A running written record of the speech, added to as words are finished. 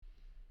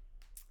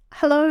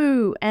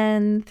Hello,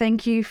 and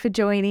thank you for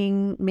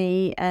joining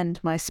me and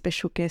my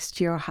special guest,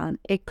 Johan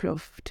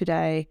Eklof,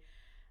 today.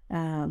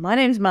 My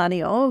name's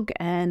Marnie Og,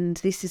 and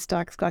this is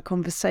Dark Sky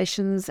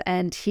Conversations,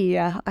 and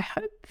here I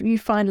hope you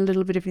find a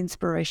little bit of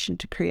inspiration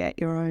to create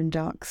your own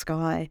dark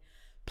sky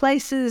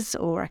places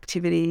or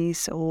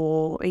activities,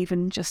 or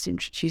even just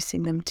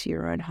introducing them to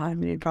your own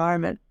home and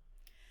environment.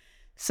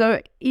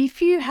 So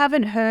if you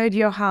haven't heard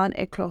Johan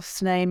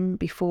Eklof's name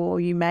before,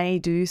 you may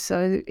do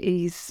so.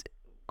 He's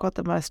got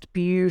the most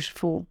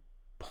beautiful,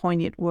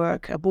 poignant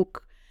work, a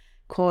book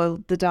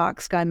called The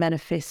Dark Sky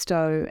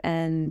Manifesto.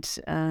 And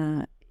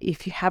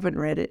if you haven't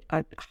read it,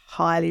 I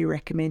highly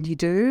recommend you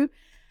do,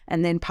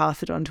 and then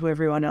pass it on to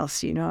everyone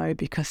else you know,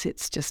 because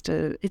it's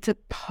a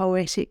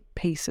poetic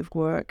piece of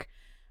work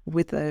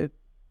with a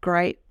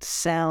great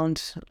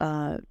sound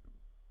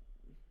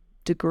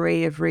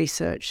degree of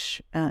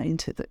research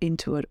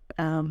into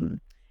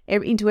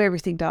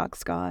everything dark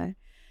sky.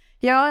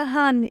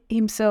 Johan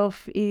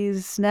himself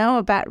is now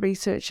a bat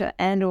researcher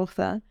and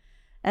author,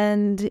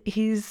 and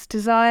his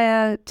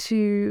desire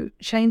to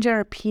change our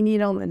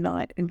opinion on the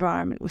night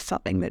environment was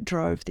something that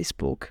drove this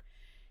book.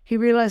 He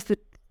realised that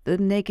the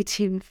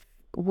negative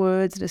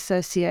words and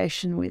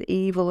association with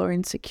evil or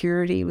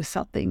insecurity was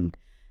something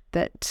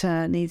that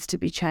needs to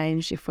be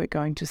changed if we're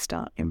going to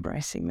start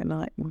embracing the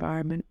night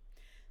environment.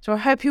 So I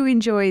hope you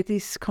enjoy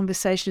this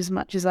conversation as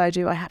much as I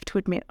do. I have to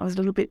admit, I was a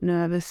little bit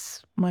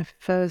nervous. My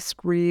first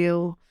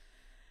real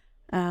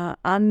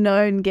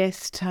unknown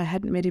guest. I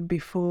hadn't met him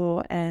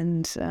before,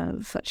 and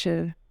such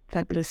a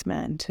fabulous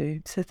man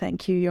too. So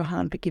thank you,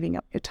 Johan, for giving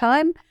up your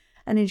time,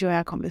 and enjoy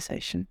our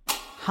conversation.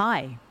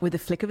 Hi, with a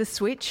flick of a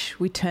switch,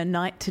 we turn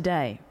night to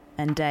day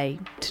and day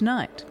to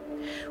night.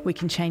 We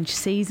can change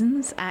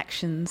seasons,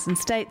 actions and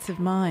states of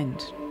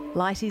mind.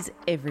 Light is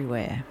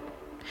everywhere,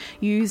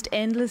 used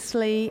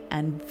endlessly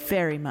and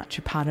very much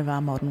a part of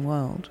our modern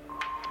world.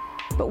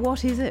 But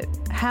what is it?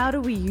 How do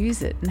we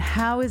use it? And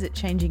how is it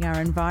changing our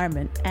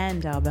environment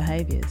and our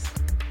behaviours?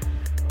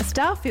 A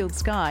star-filled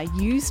sky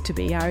used to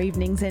be our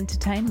evening's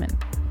entertainment.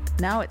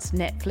 Now it's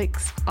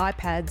Netflix,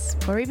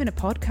 iPads, or even a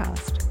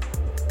podcast.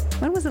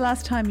 When was the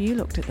last time you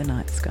looked at the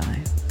night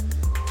sky?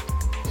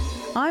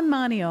 I'm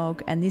Marnie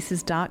Og, and this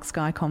is Dark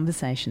Sky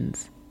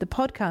Conversations, the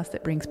podcast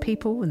that brings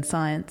people and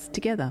science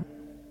together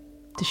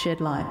to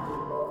shed light.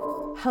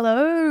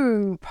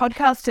 Hello,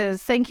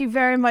 podcasters. Thank you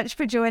very much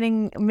for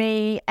joining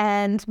me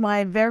and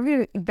my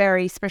very,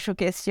 very special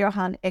guest,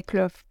 Johan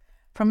Eklof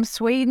from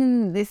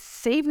Sweden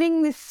this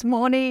evening, this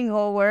morning,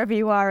 or wherever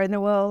you are in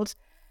the world,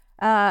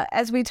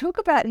 as we talk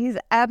about his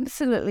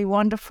absolutely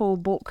wonderful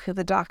book,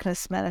 The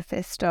Darkness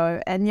Manifesto.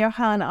 And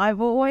Johan,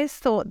 I've always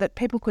thought that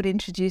people could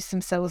introduce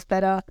themselves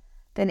better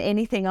than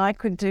anything I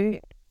could do.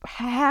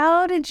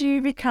 How did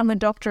you become a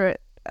doctor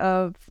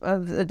of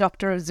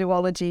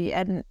zoology,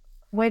 and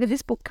where did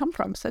this book come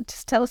from? So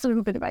just tell us a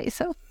little bit about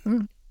yourself.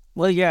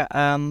 Well, yeah,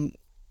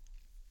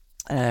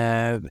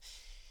 the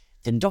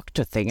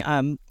doctor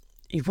thing,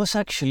 it was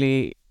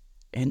actually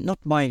not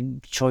my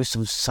choice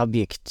of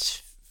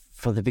subject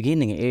from the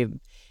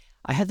beginning.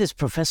 I had this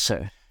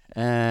professor.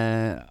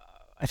 I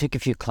took a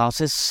few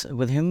classes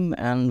with him,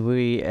 and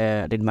we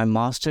did my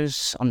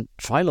master's on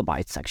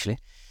trilobites, actually.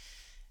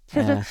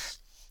 Well,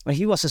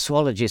 he was a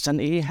zoologist, and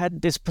he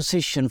had this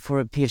position for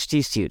a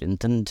PhD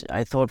student, and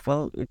I thought,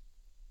 well,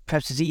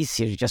 perhaps it's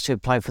easier just to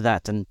apply for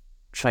that and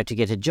try to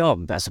get a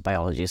job as a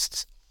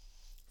biologist.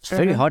 It was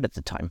very hard at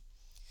the time.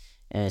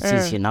 It's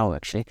easier now,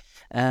 actually.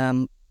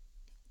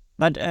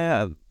 But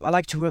I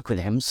like to work with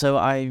him, so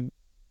I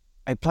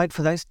applied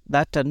for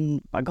that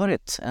and I got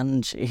it.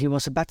 And he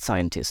was a bat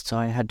scientist, so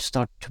I had to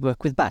start to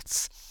work with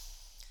bats.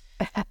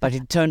 But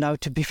it turned out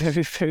to be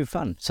very, very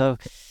fun. So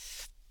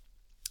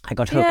I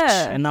got hooked,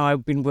 and now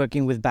I've been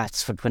working with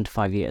bats for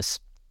 25 years.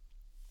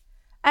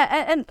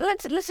 And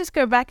let's just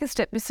go back a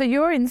step. So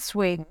you're in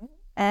Sweden,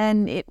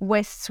 and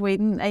West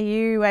Sweden. Are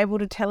you able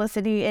to tell us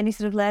any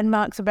sort of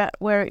landmarks about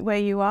where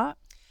you are?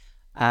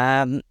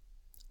 I'm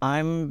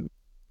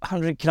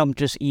 100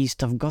 kilometers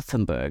east of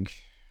Gothenburg,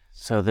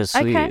 so the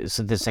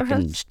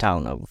second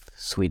town of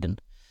Sweden.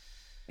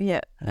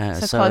 Yeah,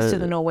 so close to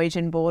the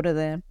Norwegian border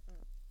there.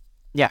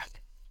 Yeah,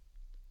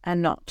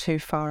 and not too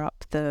far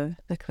up the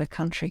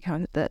country.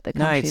 The country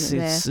no,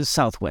 it's the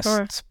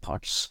southwest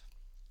parts.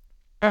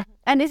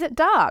 And is it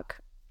dark?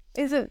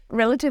 Is it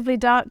relatively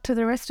dark to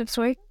the rest of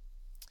Sweden?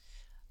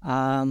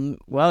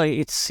 Well,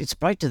 it's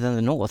brighter than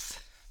the north.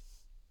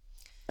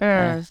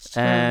 But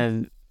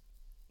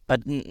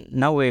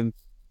now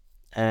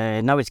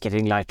it's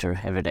getting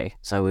lighter every day.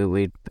 So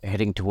we're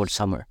heading towards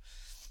summer.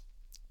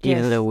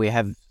 Even though we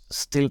have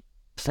still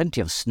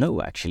plenty of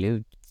snow,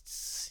 actually.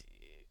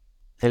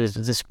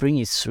 The spring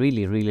is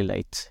really, really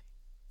late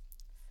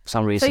for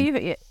some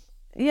reason.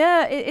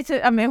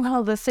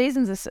 So the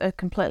seasons are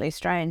completely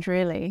strange,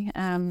 really.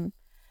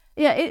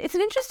 It's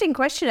an interesting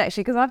question,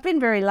 actually, because I've been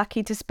very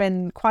lucky to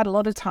spend quite a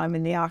lot of time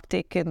in the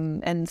Arctic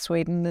and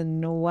Sweden and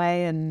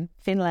Norway and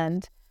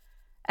Finland.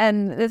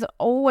 And there's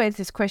always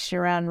this question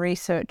around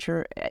research,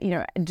 or,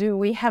 do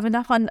we have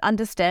enough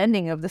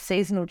understanding of the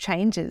seasonal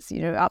changes,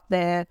 up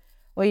there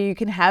where you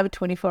can have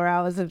 24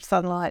 hours of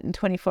sunlight and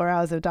 24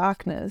 hours of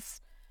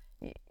darkness,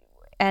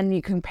 and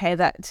you compare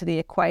that to the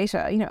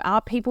equator?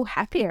 Are people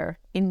happier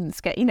in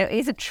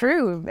is it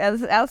true?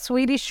 Are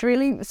Swedish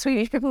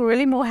people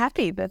really more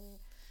happy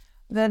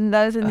than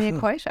those in the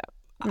equator?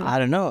 I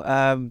don't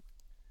know.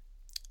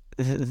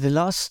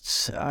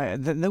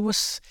 There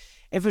was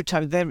every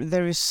time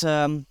there is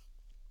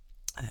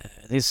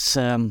this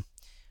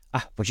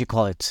what you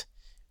call it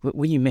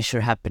when you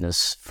measure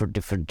happiness for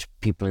different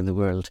people in the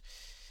world,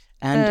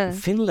 and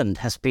Finland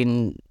has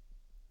been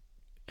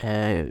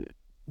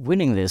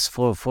winning this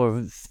for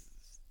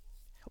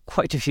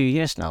quite a few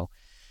years now.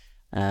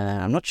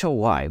 I'm not sure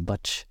why,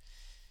 but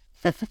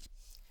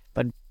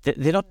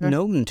they're not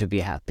known to be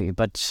happy,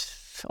 but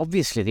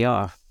obviously they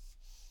are.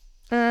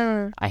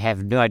 I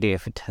have no idea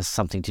if it has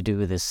something to do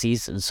with the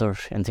seasons or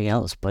anything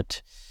else,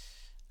 but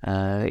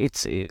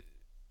as you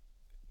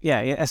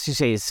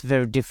say, it's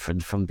very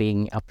different from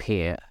being up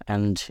here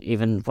and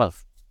even,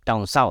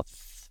 down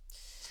south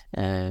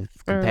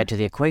compared to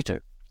the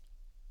equator.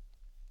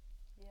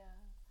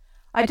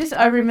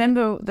 I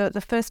remember the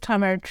first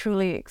time I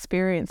truly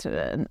experienced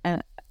it,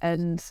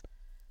 and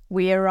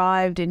we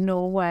arrived in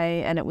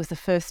Norway, and it was the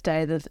first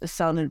day that the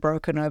sun had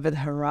broken over the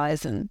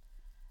horizon.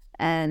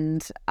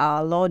 And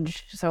our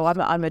lodge, so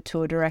I'm a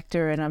tour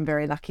director, and I'm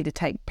very lucky to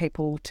take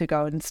people to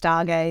go and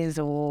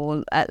stargaze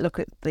or look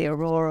at the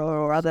aurora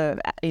or other,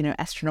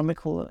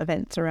 astronomical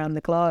events around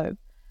the globe.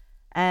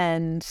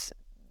 And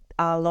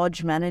our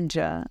lodge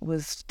manager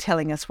was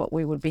telling us what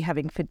we would be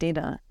having for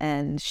dinner,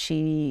 and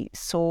she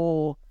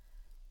saw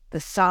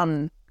the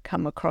sun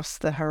come across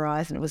the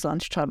horizon. It was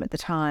lunchtime at the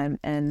time,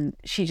 and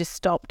she just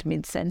stopped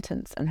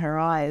mid-sentence, and her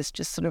eyes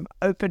just sort of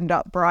opened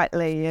up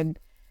brightly, and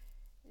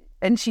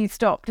she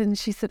stopped and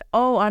she said,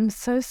 "Oh, I'm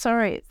so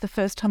sorry. It's the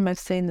first time I've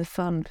seen the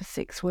sun for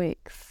 6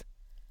 weeks."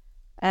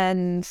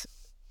 And,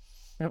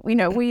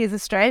 we as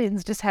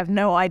Australians just have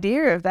no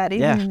idea of that.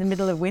 Even in the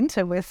middle of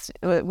winter, we're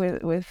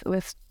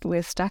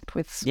stacked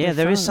with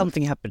there is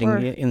something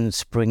happening in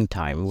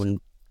springtime when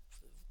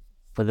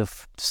the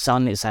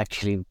sun is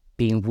actually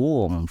being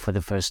warm for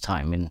the first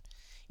time. And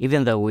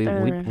even though we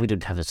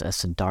don't have it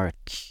as dark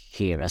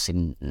here as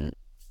in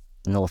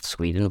North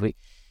Sweden,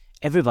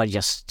 everybody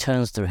just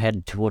turns their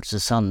head towards the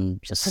sun,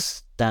 just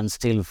stands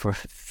still for a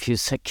few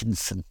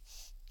seconds, and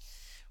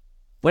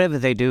whatever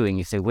they're doing,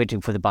 if they're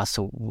waiting for the bus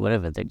or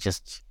whatever, they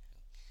just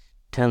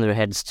turn their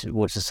heads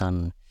towards the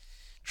sun,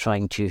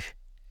 trying to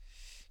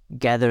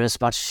gather as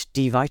much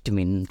D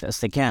vitamin as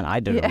they can. I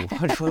don't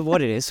know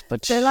what it is,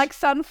 but they're like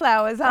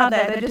sunflowers, aren't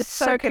they? They just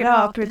soak it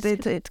up.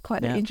 It's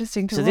quite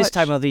interesting to watch. So this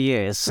time of the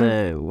year is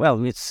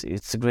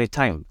it's a great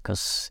time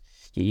because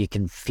you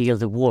can feel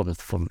the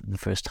warmth for the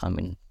first time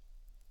in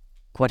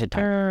quite a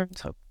time.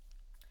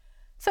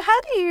 So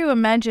how do you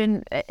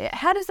imagine,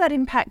 how does that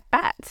impact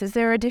bats? Is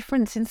there a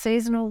difference in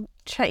seasonal,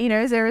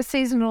 is there a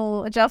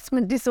seasonal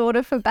adjustment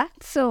disorder for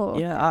bats? Or?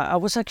 Yeah, I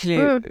was actually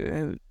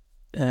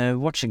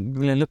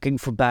looking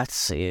for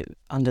bats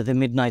under the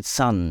midnight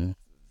sun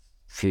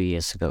a few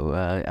years ago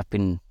up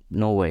in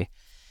Norway.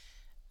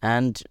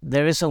 And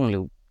there is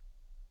only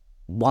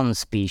one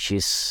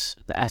species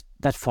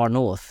that far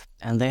north,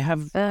 and they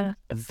have a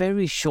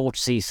very short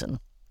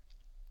season.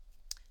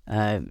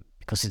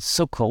 Because it's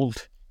so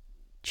cold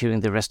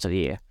during the rest of the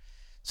year.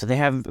 So they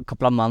have a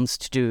couple of months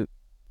to do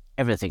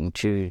everything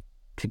to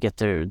get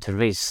to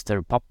raise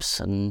their pups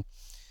and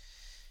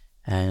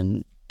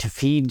to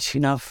feed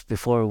enough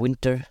before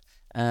winter.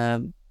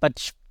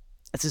 But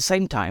at the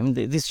same time,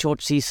 this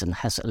short season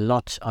has a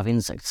lot of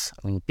insects.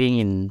 I mean, being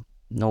in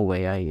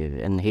Norway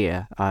and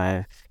here,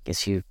 I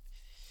guess you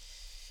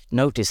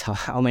notice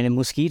how many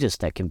mosquitoes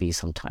there can be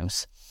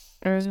sometimes.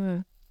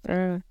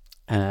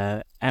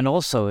 And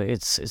also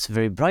it's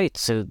very bright,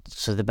 so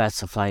the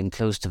bats are flying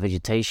close to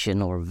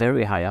vegetation or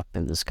very high up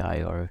in the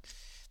sky, or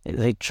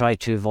they try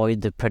to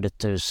avoid the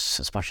predators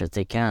as much as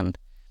they can.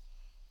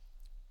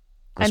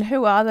 And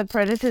who are the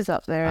predators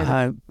up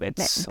there?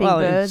 It's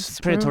birds? It's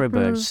predatory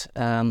birds.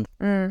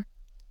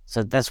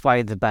 So that's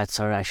why the bats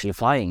are actually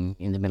flying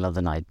in the middle of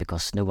the night,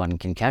 because no one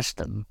can catch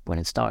them when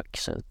it's dark.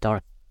 So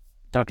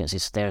darkness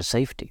is their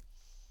safety.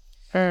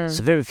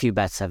 So very few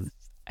bats have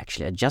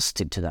actually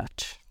adjusted to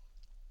that.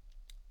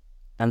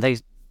 And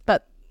these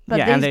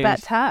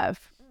bats have.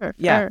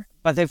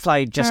 But they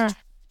fly just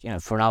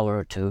for an hour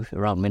or two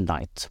around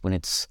midnight when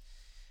it's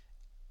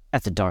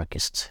at the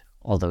darkest.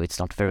 Although it's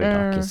not very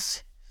dark,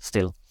 it's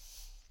still.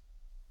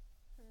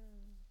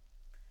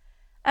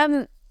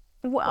 I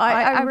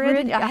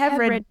have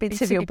read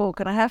bits of your book,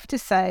 and I have to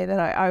say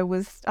that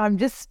I'm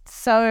just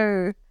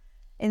so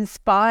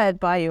inspired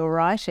by your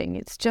writing.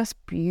 It's just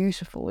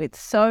beautiful. It's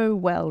so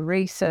well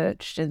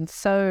researched and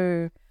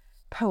so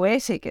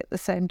poetic at the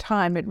same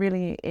time. It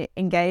really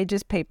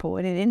engages people.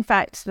 And in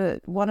fact,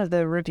 one of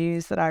the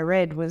reviews that I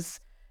read was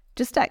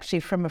just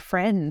actually from a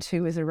friend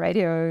who was a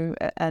radio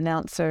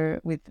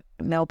announcer with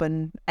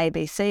Melbourne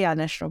ABC, our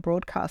national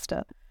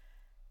broadcaster.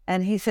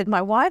 And he said,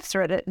 my wife's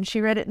read it and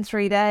she read it in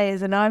 3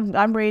 days, and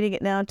I'm reading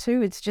it now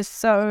too. It's just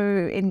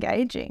so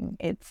engaging.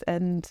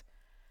 And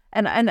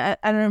I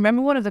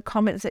remember one of the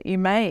comments that you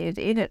made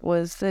in it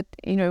was that,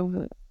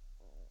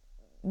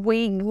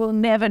 we will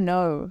never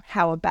know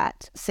how a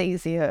bat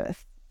sees the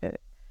earth.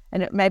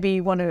 And maybe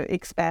you want to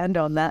expand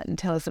on that and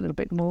tell us a little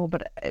bit more.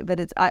 But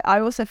I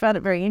also found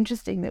it very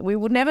interesting that we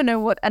will never know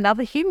what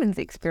another human's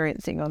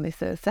experiencing on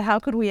this earth. So how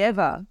could we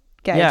ever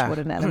gauge what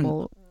an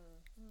animal...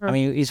 I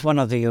mean, it's one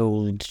of the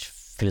old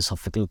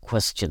philosophical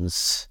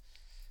questions.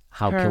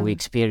 How can we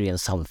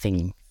experience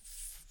something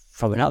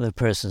from another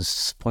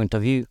person's point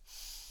of view?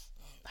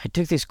 I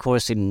took this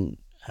course in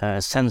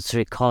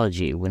sensory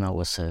ecology when I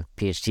was a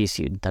PhD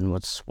student, and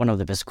was one of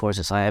the best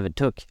courses I ever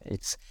took.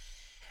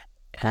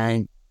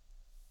 And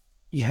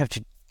you have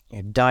to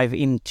dive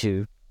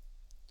into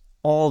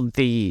all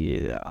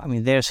the... I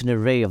mean, there's an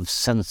array of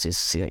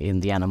senses in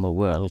the animal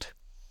world,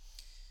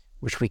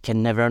 which we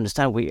can never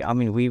understand.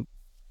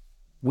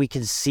 We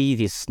can see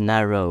this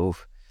narrow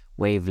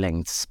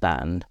wavelength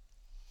span,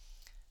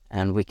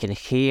 and we can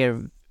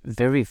hear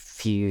very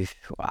few...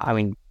 I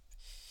mean,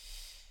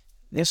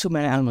 there's so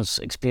many animals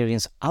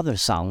experience other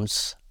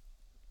sounds,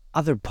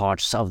 other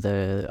parts of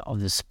the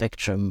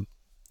spectrum.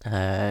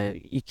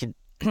 You can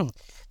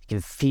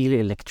feel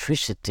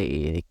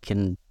electricity.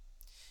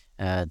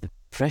 The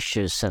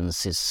pressure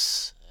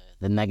senses,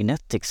 the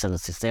magnetic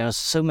senses. There are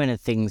so many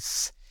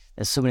things.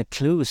 There's so many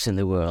clues in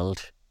the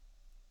world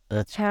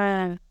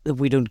that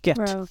we don't get.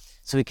 Wow.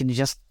 So we can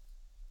just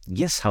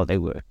guess how they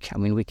work. I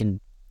mean, we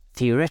can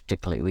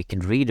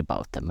read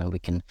about them, and we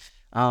can,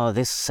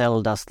 this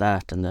cell does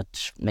that, and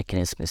that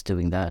mechanism is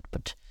doing that.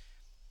 But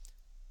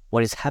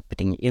what is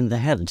happening in the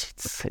head,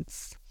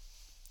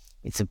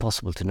 it's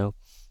impossible to know,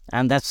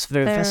 and that's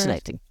very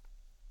fascinating.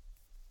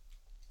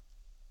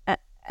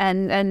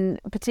 And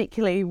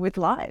particularly with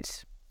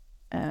light.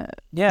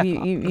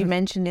 You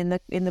mentioned in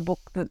the book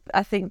that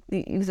I think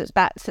it's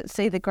bats that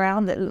see the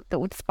ground that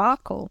would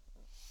sparkle.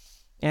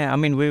 Yeah, I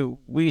mean,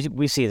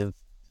 we see the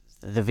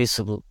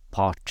visible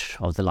part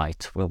of the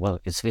light. Well,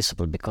 it's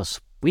visible because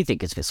we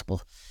think it's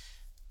visible.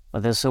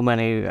 But there's so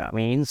many. I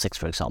mean, insects,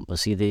 for example,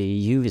 see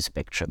the UV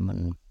spectrum,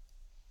 and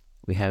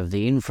we have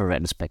the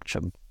infrared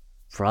spectrum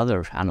for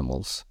other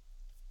animals.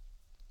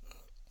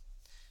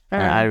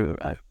 And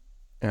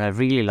I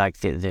really like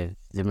the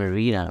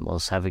marine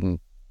animals having.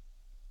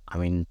 I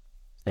mean,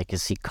 they can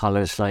see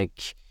colors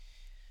like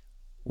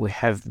we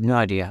have no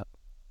idea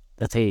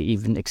that they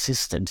even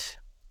existed.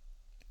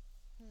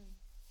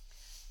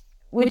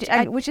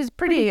 Which is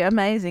pretty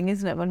amazing,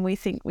 isn't it? When we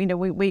think,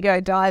 we go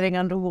diving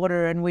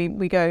underwater and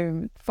we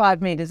go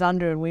 5 meters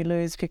under and we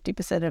lose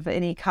 50% of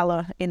any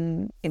color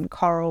in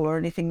coral or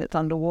anything that's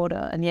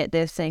underwater, and yet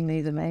they're seeing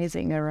these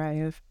amazing array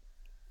of.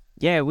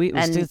 Yeah, we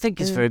still think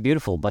it's very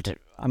beautiful, but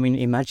I mean,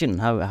 imagine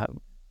how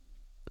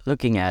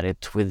looking at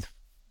it with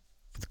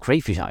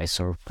crayfish eyes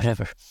or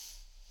whatever.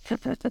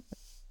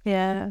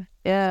 Yeah.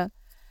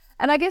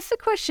 And I guess the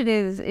question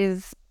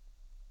is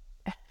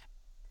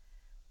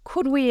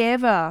could we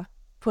ever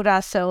put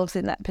ourselves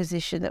in that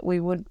position that we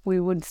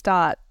would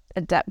start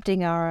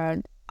adapting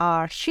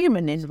our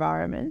human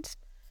environment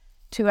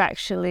to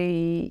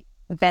actually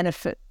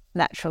benefit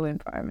natural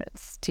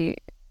environments? Do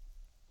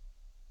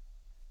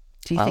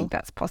you think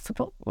that's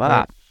possible?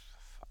 Well,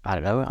 I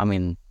don't know. I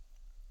mean,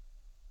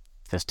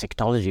 there's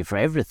technology for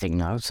everything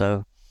now,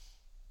 so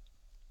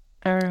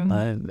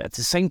at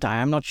the same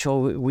time, I'm not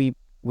sure we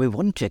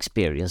want to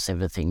experience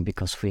everything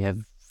because we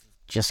have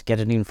just get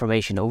an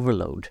information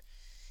overload.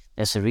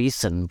 There's a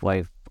reason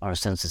why our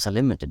senses are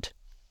limited.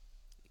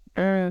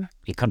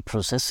 We can't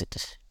process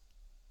it.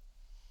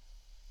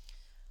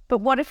 But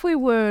what if we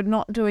were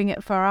not doing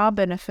it for our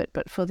benefit,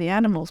 but for the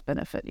animals'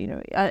 benefit?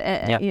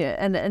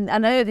 And I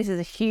know this is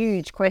a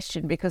huge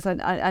question because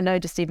I know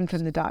just even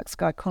from the dark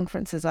sky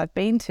conferences I've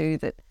been to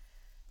that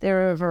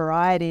there are a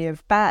variety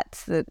of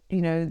bats that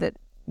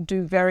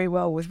do very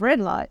well with red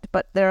light,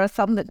 but there are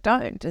some that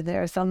don't, and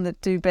there are some that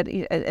do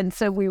better. And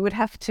so we would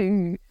have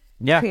to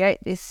create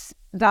this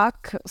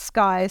dark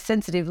sky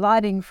sensitive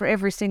lighting for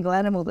every single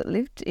animal that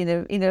lived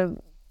in a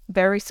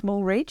very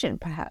small region,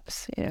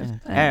 perhaps.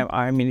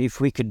 I mean,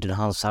 if we could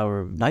enhance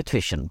our night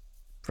vision,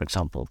 for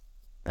example,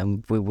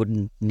 then we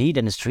wouldn't need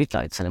any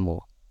streetlights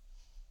anymore.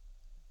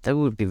 That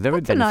would be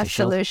very beneficial. That's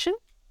a nice solution.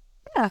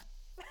 Yeah.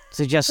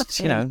 So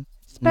just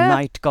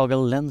night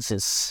goggle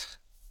lenses,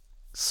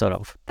 sort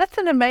of. That's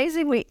an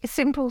amazingly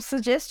simple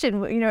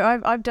suggestion.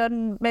 I've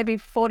done maybe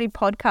 40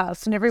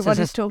 podcasts, and everyone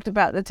has talked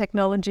about the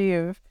technology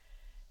of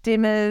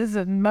dimmers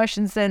and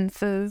motion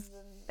sensors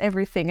and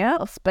everything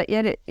else, but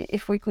yet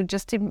if we could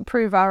just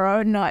improve our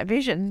own night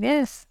vision,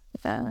 yes.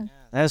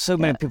 There's so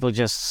many people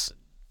just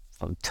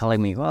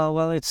telling me,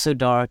 well, it's so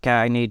dark,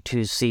 I need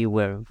to see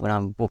when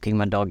I'm walking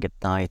my dog at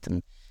night,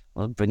 and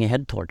bring a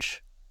head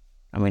torch.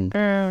 I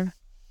mean,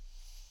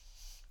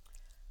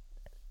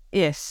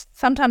 yes,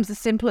 sometimes the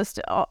simplest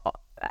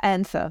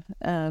answer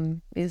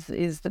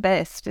is the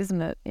best,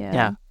 isn't it?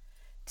 Yeah.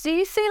 Do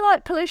you see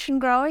light pollution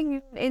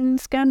growing in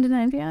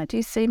Scandinavia? Do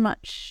you see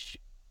much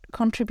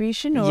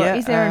contribution, or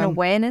is there an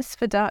awareness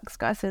for dark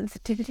sky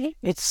sensitivity?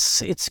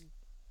 It's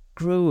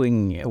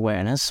growing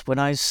awareness. When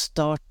I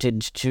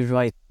started to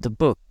write the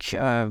book,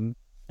 and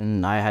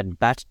I had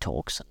bat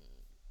talks,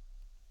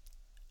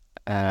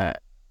 there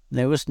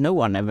was no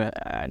one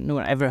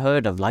ever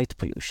heard of light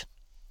pollution.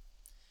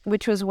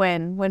 Which was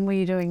when? When were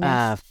you doing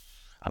this?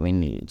 I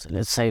mean,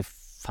 let's say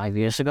 5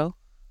 years ago.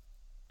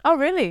 Oh,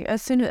 really?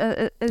 As soon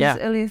as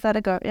early as that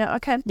ago? Yeah.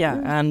 Okay.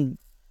 Yeah,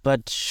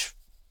 but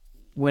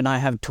when I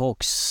have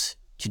talks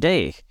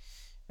today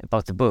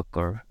about the book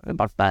or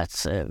about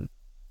bats, I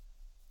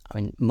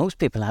mean, most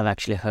people have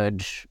actually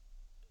heard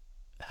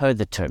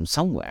the term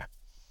somewhere.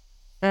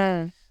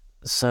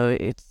 So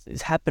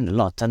it's happened a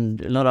lot,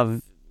 and a lot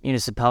of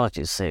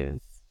municipalities say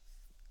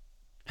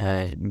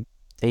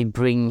they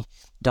bring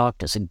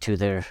darkness into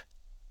their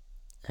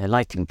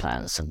lighting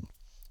plans and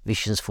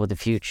visions for the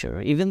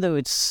future, even though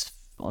it's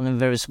on a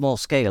very small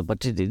scale,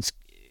 but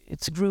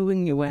it's a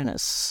growing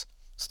awareness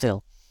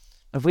still.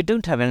 But we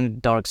don't have any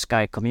dark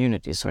sky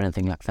communities or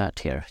anything like that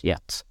here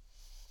yet.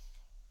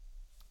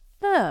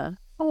 Oh,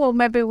 well,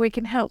 maybe we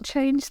can help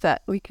change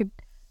that. We could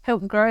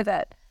help grow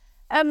that.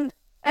 And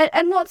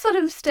what sort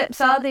of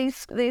steps are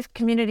these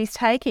communities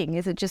taking?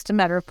 Is it just a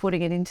matter of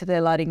putting it into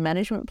their lighting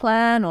management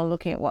plan, or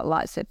looking at what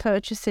lights they're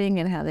purchasing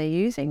and how they're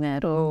using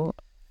that? Or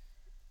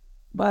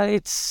Well,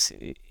 it's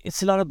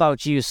a lot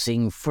about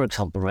using, for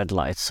example, red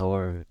lights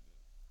or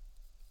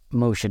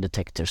motion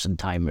detectors and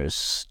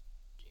timers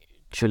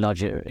to a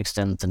larger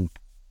extent than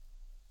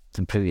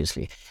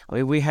previously.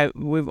 I mean,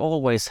 we've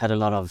always had a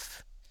lot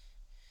of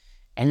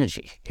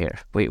energy here.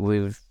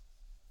 We've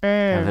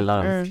have a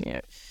lot of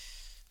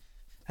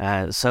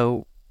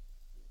so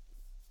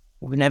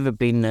we've never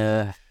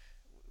been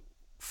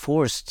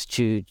forced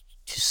to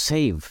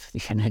save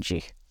the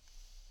energy.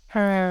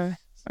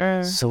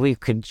 So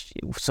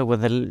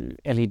when the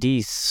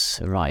LEDs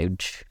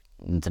arrived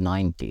in the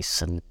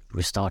 90s and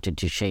we started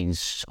to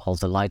change all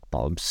the light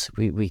bulbs,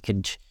 we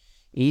could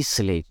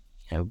easily,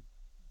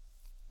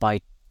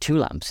 buy 2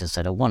 lamps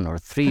instead of 1 or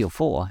 3 or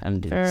 4,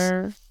 and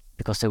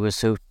because they were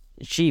so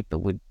cheap,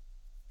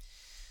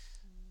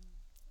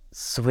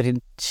 so we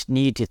didn't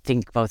need to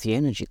think about the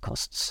energy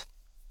costs.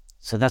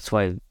 So that's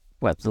why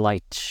the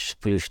light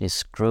pollution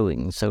is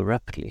growing so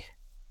rapidly.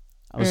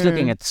 I was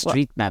looking at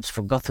street maps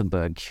for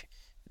Gothenburg.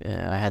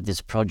 I had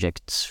this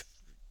project,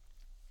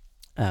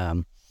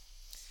 and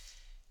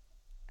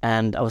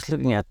I was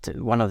looking at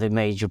one of the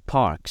major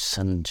parks,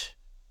 and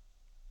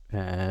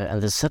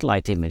the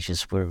satellite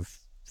images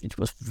it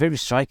was very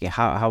striking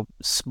how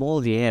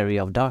small the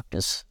area of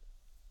darkness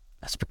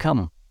has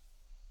become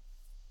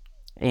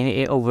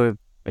over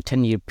a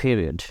 10-year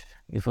period.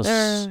 It was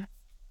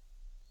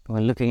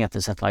when looking at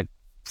the satellite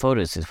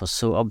photos, it was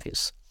so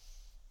obvious.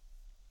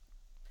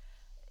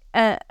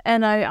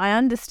 And I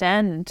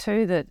understand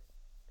too that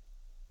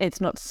it's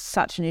not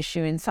such an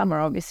issue in summer,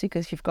 obviously,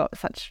 because you've got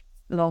such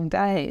long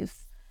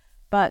days.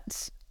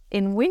 But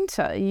in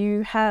winter,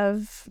 you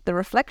have the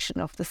reflection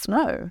of the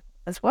snow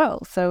as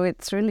well. So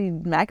it's really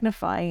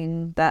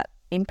magnifying that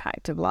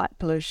impact of light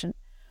pollution.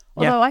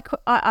 Although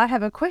I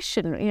have a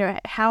question,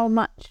 how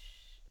much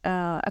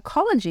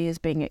ecology is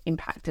being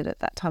impacted at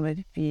that time of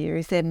year?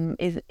 Is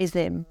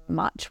there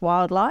much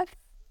wildlife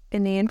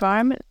in the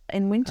environment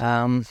in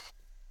winter?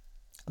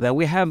 Well,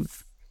 we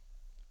have,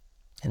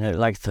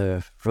 like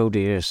the roe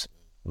deers,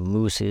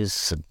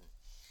 mooses, and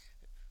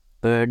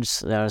birds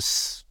that are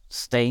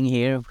staying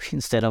here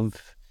instead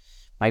of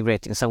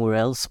migrating somewhere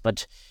else.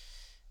 But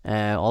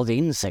all the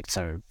insects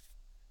are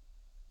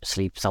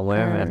asleep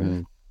somewhere,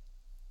 and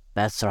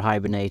bats are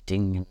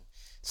hibernating.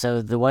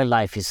 So the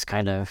wildlife is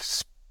kind of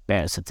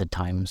sparse at the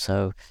time.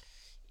 So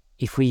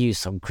if we use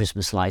some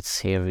Christmas lights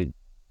here,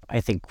 I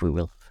think we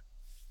will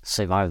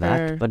survive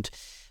that. But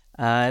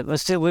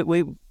still,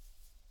 we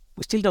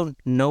still don't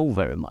know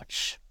very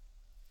much.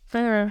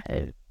 I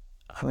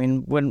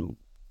mean, when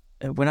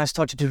I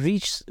started to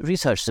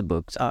research the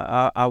books,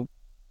 I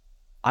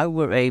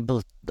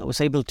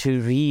was able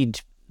to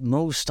read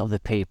most of the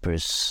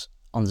papers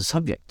on the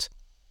subject.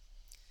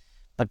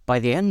 But by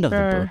the end of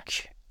the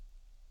book,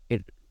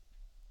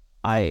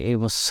 it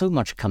was so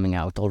much coming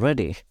out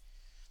already.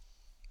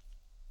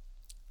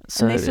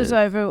 So and this is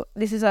over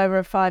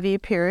a 5-year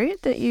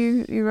period that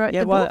you wrote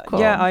the book?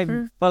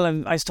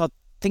 I started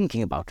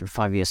thinking about it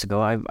 5 years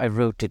ago. I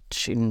wrote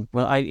it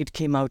it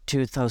came out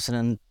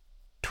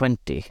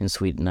 2020 in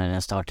Sweden, and I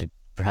started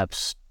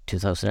perhaps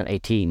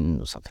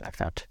 2018 or something like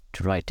that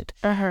to write it.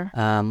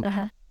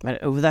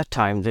 But over that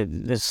time,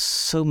 there's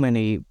so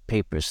many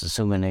papers and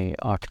so many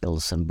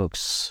articles and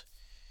books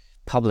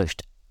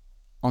published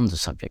on the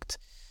subject.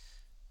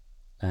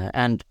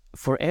 And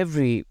for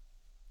every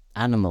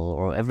animal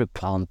or every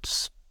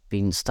plant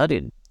being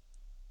studied,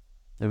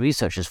 the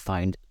researchers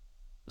find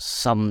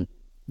some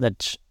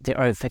that they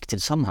are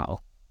affected somehow.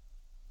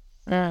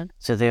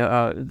 So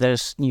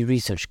there's new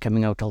research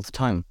coming out all the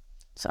time.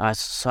 So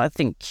I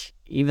think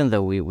even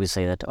though we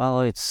say that,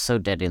 it's so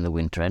dead in the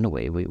winter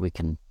anyway, we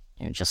can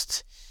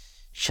just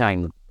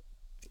shine,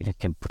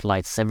 can put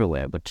lights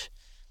everywhere, but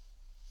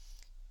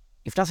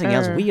if nothing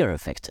else, we are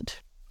affected.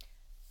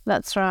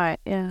 That's right.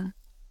 Yeah.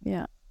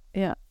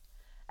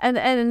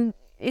 And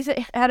is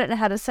it? I don't know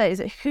how to say. Is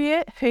it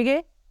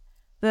hygge?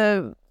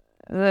 The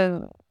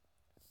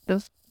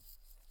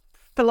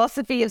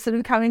philosophy of sort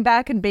of coming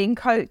back and being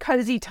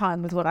cozy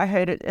time was what I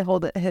heard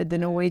the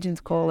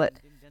Norwegians call it.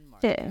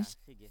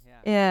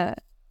 Yeah.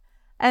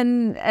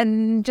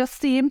 And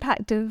just the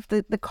impact of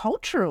the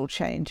cultural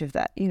change of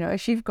that.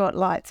 If you've got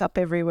lights up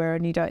everywhere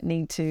and you don't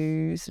need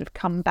to sort of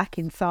come back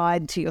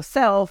inside to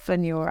yourself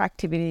and your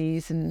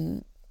activities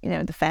and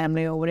the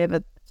family or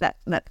whatever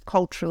that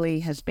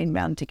culturally has been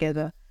bound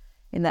together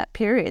in that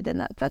period,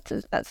 then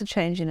that's a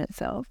change in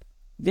itself.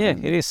 Yeah,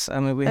 it is. I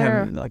mean, we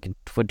have like a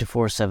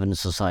 24/7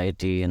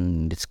 society,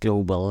 and it's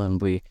global,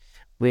 and we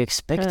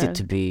expect it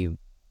to be,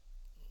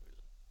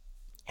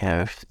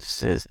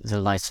 the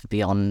lights to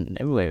be on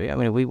everywhere. I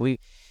mean, we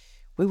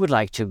would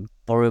like to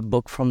borrow a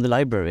book from the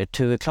library at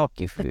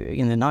 2:00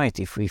 in the night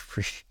if we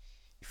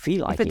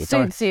feel like it. If it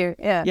suits you,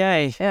 yeah.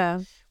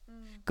 Yeah.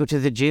 Go to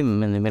the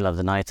gym in the middle of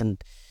the night,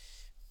 and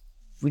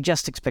we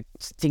just expect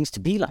things to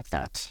be like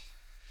that.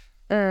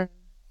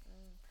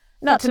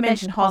 Not to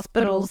mention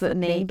hospitals that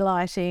need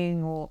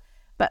lighting,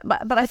 but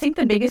I think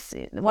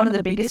one of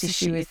the biggest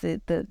issues is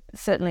that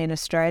certainly in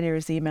Australia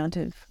is the amount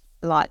of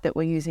light that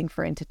we're using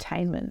for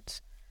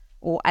entertainment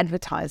or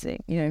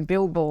advertising.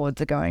 Billboards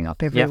are going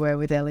up everywhere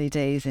with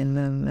LEDs in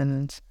them,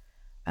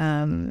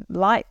 and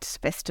light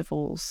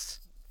festivals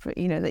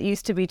that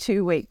used to be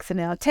 2 weeks are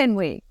now 10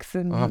 weeks,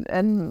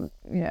 and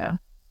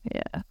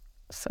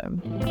so.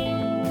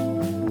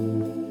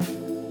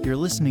 You're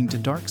listening to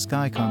Dark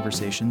Sky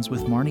Conversations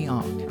with Marnie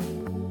Og.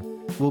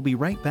 We'll be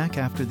right back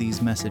after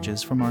these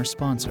messages from our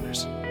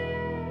sponsors.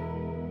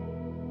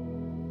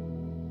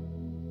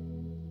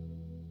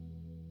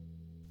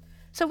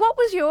 So what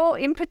was your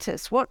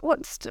impetus? What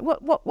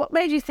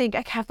made you think,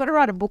 okay, I've got to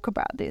write a book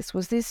about this?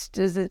 Was there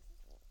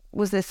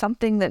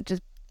something that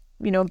just,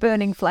 a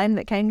burning flame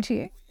that came to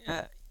you?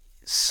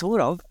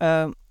 Sort of.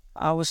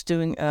 I was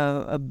doing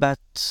a bat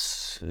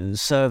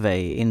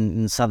survey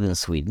in southern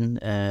Sweden.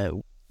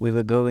 We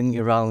were going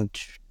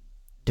around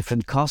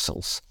different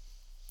castles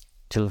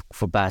to look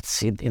for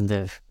bats in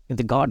the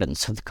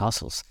gardens of the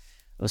castles.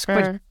 It was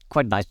quite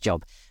a nice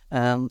job.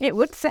 It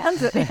would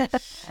sound it.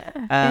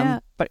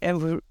 But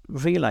we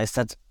realized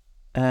that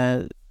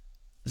the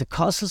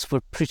castles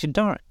were pretty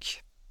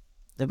dark.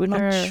 They were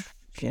not,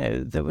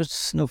 there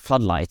was no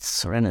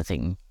floodlights or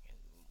anything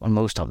on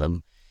most of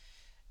them,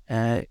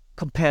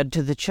 compared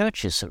to the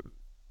churches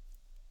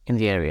in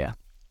the area.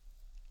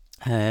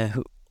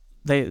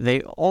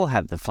 They all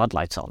had the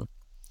floodlights on.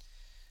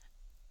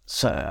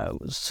 So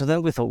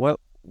then we thought, well,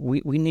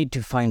 we need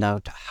to find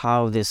out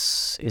how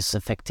this is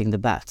affecting the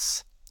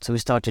bats. So we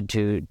started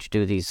to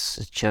do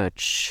these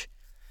church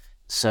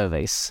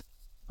surveys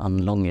on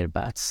long-eared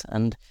bats.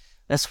 And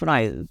that's when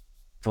I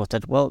thought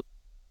that, well,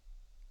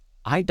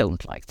 I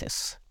don't like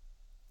this.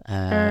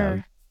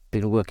 I've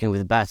been working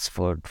with bats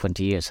for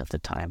 20 years at the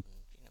time.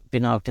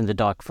 Been out in the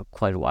dark for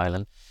quite a while,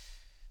 and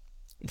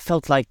it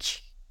felt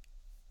like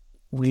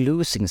we're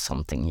losing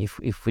something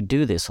if we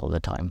do this all the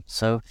time.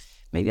 So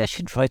maybe I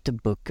should write a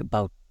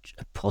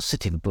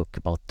positive book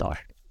about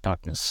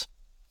darkness.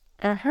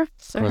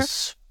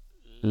 Because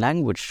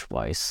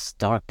language-wise,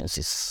 darkness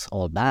is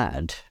all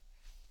bad.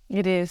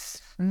 It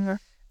is.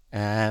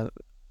 And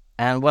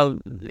well,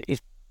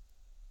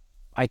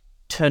 I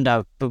turned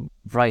out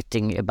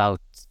writing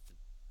about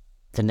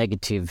the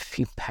negative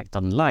impact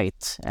on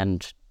light,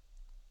 and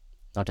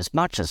not as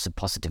much as the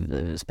positive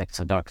aspects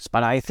of darkness.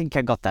 But I think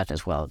I got that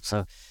as well.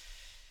 So,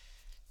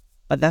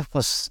 but that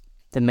was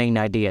the main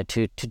idea,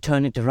 to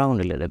turn it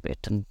around a little bit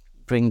and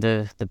bring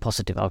the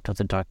positive out of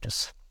the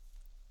darkness.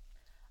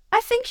 I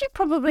think you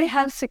probably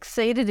have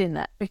succeeded in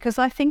that, because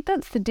I think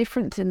that's the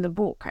difference in the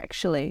book,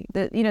 actually.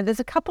 That, there's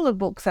a couple of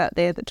books out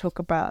there that talk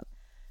about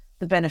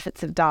the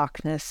benefits of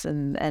darkness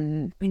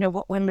and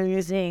what we're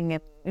losing,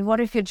 and what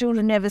if your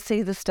children never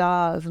see the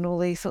stars, and all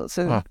these sorts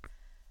of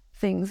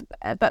things.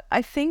 But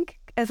I think,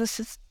 as I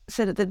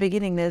said at the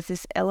beginning, there's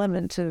this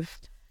element of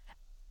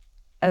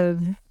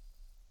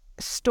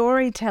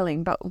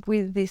storytelling, but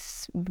with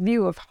this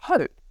view of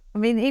hope. I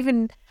mean,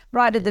 even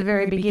right at the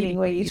very beginning,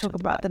 where you talk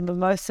about the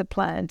mimosa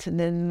plant, and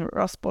then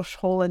Rosbosch,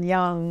 Hall and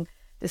Young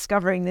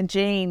discovering the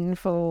gene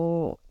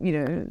for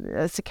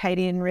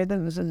circadian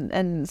rhythms,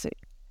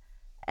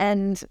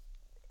 and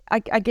I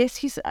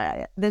guess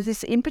there's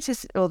this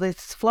impetus or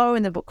this flow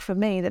in the book for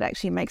me that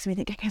actually makes me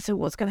think, okay, so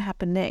what's going to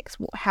happen next?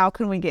 How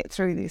can we get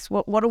through this?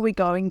 What are we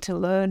going to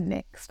learn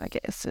next, I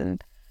guess,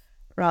 and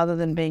rather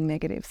than being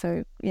negative.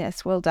 So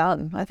yes, well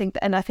done. I think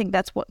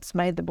that's what's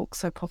made the book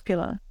so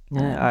popular.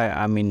 Yeah,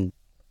 I mean,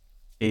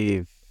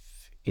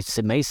 it's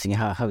amazing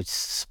how it's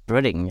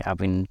spreading. I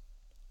mean,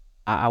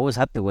 I was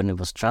happy when it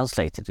was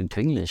translated into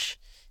English.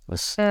 It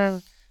was,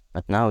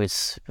 but now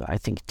it's, I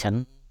think,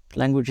 10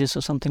 languages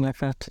or something like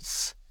that.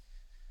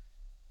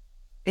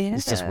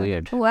 It's just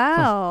weird.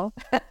 Wow.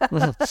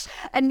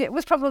 And it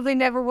was probably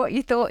never what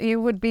you thought you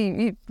would be.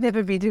 You'd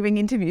never be doing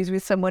interviews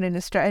with someone in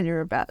Australia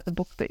about the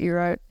book that you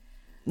wrote.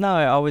 No,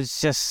 I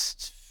was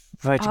just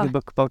writing a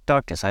book about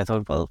darkness. I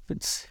thought, well,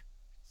 it's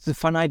a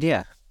fun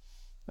idea.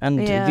 And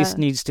this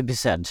needs to be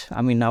said.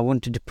 I mean, I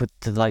wanted to put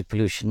the light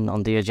pollution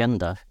on the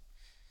agenda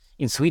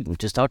in Sweden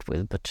to start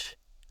with, but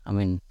I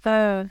mean...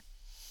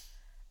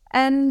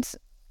 And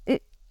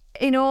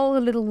in all the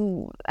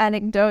little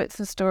anecdotes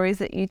and stories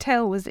that you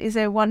tell, is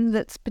there one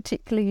that's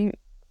particularly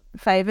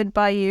favoured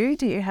by you?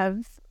 Do you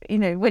have,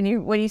 when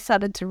you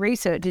started to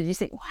research, did you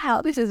think,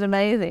 wow, this is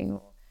amazing?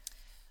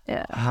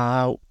 Yeah.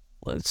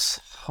 Well, it's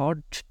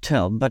hard to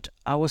tell, but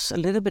I was a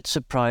little bit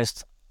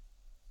surprised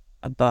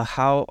about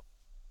how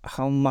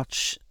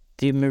much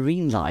the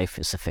marine life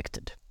is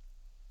affected.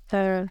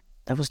 That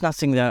was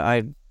nothing that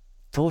I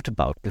thought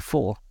about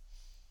before.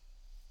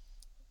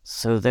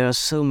 So there are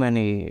so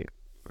many,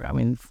 I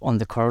mean, on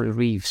the coral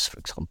reefs, for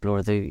example,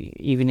 or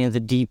even in the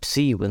deep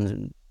sea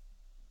when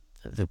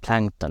the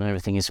plankton and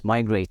everything is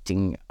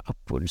migrating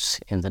upwards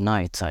in the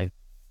night.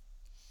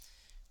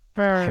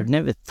 I've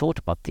never thought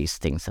about these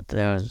things, that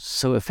they are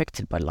so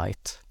affected by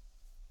light.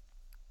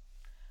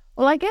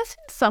 Well, I guess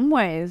in some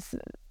ways,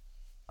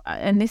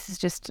 and this is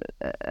just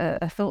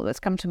a thought that's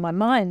come to my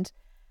mind,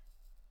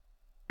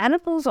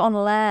 animals on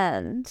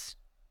land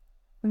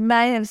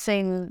may have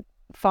seen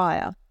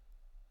fire,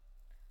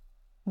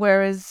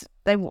 whereas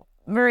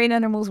marine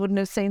animals wouldn't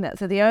have seen that.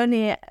 So the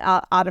only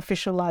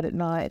artificial light at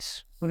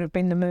night would have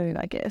been the moon,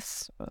 I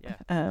guess.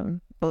 The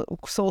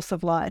source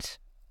of light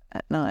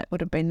at night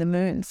would have been the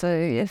moon. So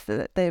yes,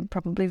 they're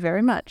probably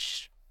very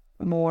much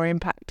more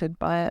impacted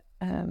by it.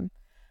 And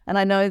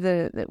I know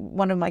that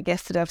one of my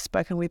guests that I've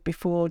spoken with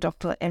before,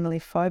 Dr. Emily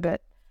Fobert,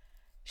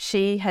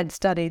 she had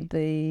studied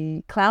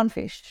the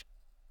clownfish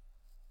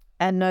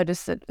and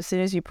noticed that as soon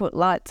as you put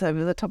lights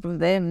over the top of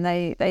them,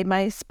 they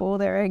may spore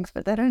their eggs,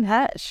 but they don't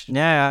hatch.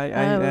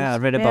 I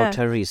read about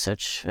her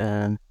research.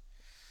 I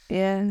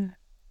think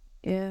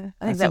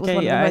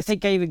I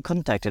think I even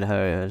contacted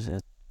her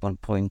at one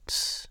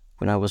point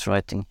when I was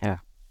writing. Yeah.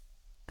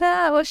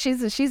 Well,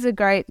 she's a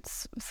great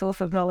source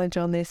of knowledge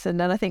on this, and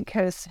then I think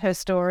her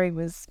story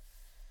was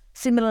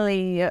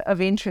similarly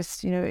of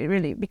interest. It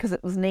really, because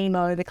it was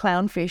Nemo, the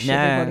clownfish.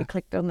 Everybody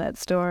clicked on that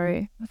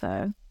story.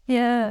 So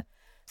yeah.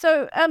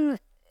 So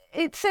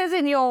it says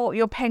in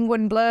your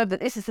Penguin blurb that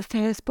this is the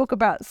first book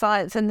about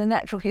science and the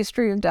natural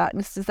history of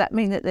darkness. Does that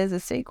mean that there's a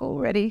sequel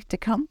ready to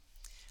come?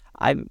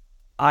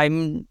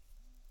 I'm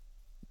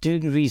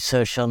doing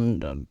research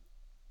on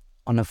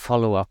a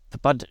follow-up,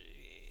 but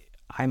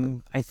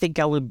I think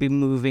I will be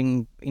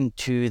moving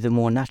into the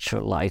more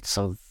natural lights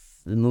of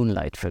the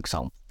moonlight, for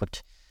example.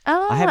 But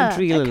I haven't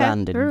really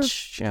landed,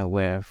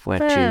 where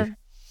to.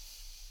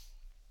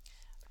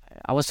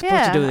 I was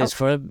supposed to do this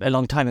for a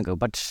long time ago,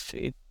 but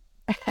it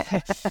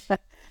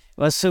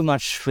was so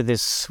much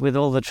with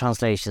all the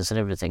translations and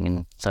everything,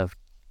 and so,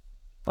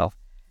 well,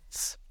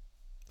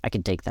 I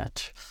can take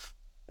that.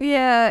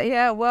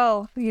 Yeah.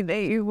 Well,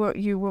 you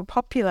were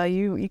popular.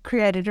 You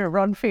created a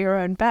run for your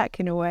own back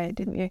in a way,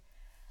 didn't you?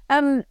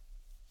 Well,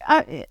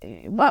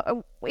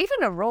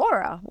 even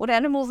aurora. Would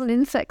animals and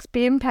insects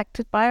be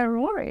impacted by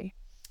aurorae?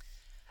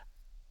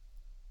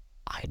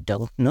 I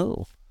don't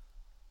know.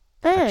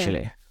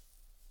 Actually,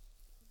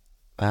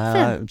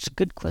 it's a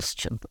good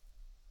question.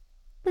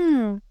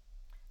 I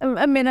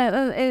mean,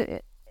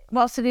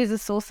 whilst it is a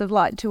source of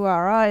light to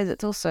our eyes,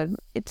 it's also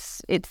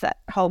it's that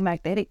whole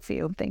magnetic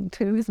field thing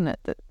too, isn't it?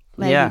 That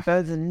maybe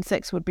birds and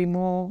insects would be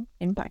more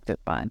impacted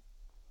by.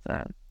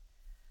 So,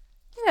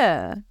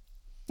 yeah.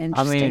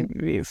 I mean,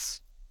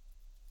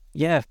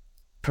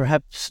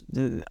 perhaps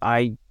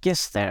I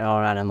guess there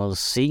are animals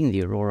seeing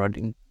the aurora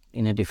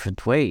in a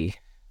different way,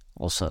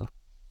 also.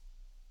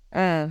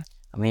 I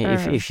mean,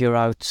 if you're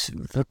out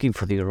looking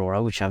for the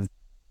aurora, which I've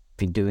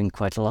been doing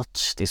quite a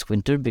lot this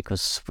winter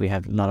because we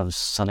have a lot of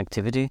sun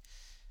activity,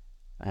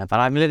 but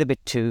I'm a little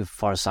bit too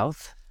far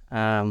south.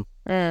 But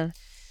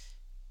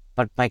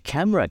my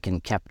camera can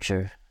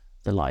capture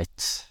the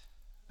light,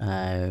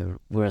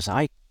 whereas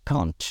I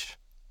can't.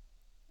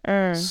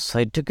 So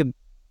I took a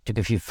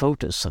few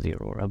photos of the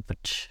aurora,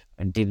 but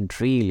I didn't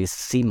really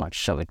see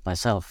much of it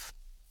myself.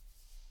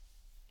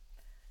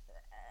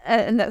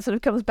 And that sort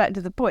of comes back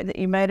to the point that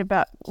you made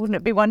about, wouldn't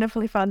it be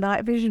wonderful if our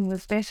night vision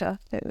was better?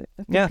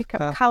 Pick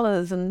up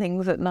colours and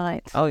things at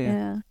night. Oh,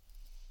 yeah.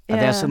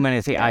 There are so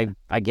many things.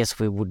 I guess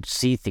we would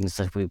see things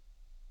that we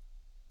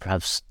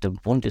perhaps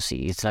don't want to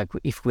see. It's like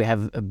if we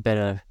have a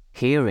better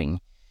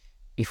hearing,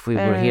 if we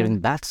were hearing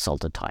bats all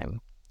the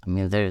time. I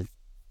mean, their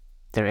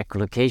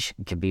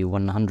echolocation can be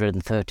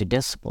 130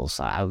 decibels.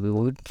 We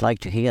would like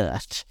to hear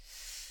that.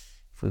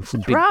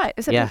 Right.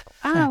 Is it? Yeah.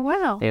 Oh,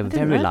 wow. They're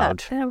very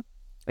loud.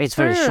 It's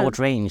very short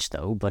range,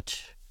 though, but...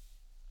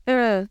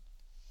 That's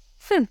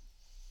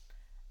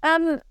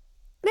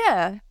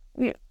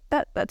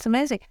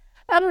amazing.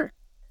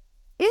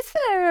 Is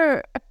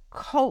there a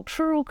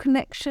cultural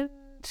connection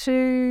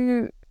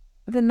to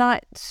the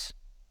night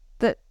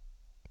that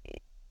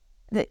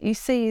you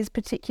see is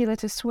particular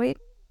to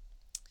Sweden?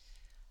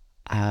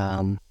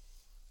 Is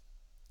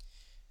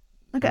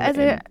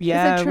there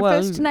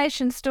First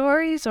Nation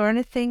stories or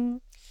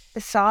anything?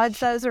 besides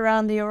those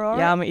around the Aurora?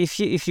 Yeah, I mean,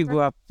 if you go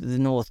up the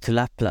north to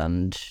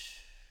Lapland,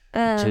 to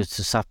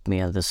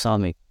Sapmi and the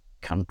Sami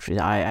country,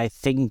 I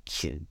think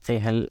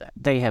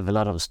they have a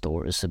lot of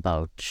stories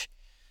about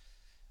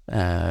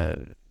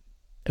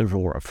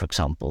Aurora, for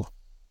example.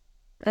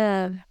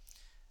 And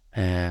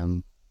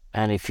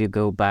if you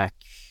go back,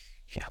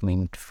 I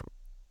mean,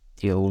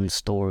 the old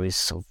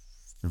stories of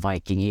the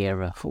Viking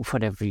era, or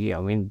whatever,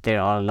 I mean,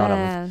 there are a lot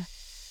of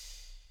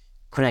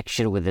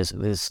connection with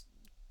this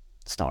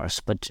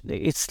stars, but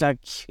it's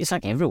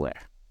like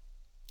everywhere.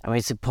 I mean,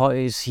 it's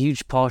a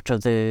huge part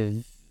of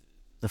the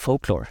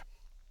folklore.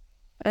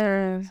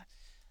 But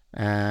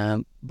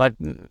I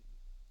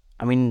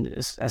mean,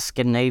 as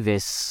Scandinavia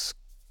is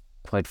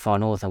quite far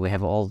north, and we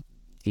have all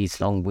these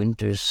long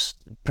winters,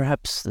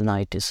 perhaps the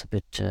night is a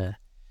bit.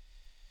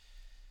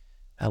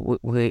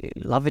 We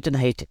love it and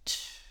hate it.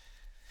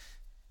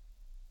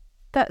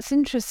 That's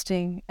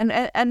interesting.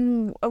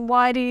 And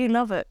why do you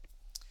love it?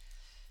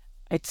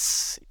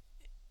 It's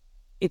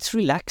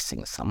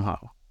relaxing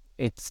somehow.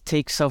 It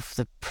takes off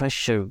the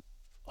pressure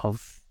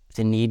of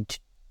the need to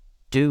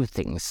do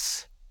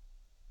things.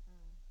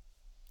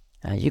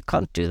 You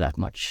can't do that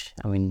much.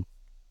 I mean,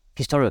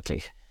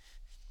 historically,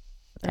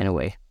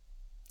 anyway.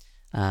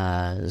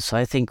 So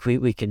I think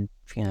we could,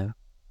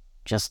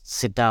 just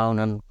sit down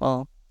and,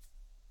 well,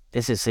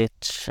 this is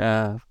it.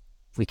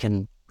 We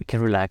can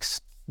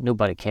relax.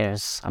 Nobody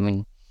cares. I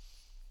mean,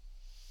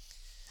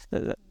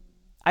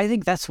 I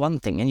think that's one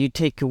thing, and you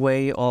take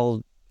away a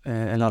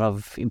lot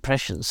of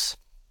impressions,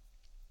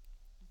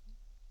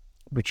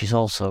 which is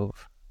also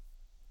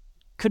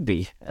could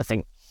be a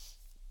thing.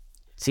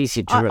 It's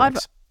easier to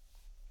relax.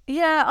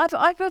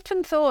 I've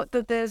often thought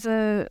that there's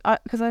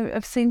because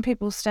I've seen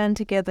people stand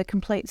together,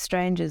 complete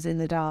strangers in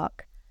the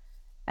dark,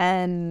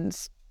 and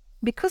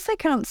because they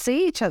can't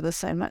see each other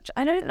so much,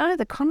 I don't know,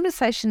 the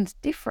conversation's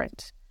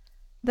different.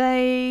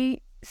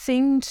 They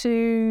seem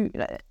to,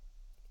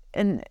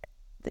 and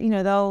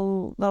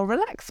they'll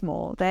relax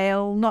more.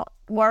 They'll not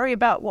worry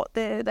about what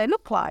they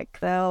look like.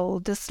 They'll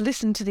just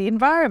listen to the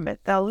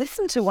environment. They'll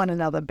listen to one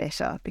another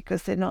better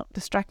because they're not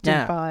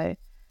distracted by.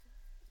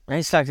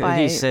 It's like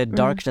these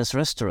darkness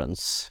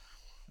restaurants.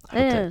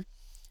 I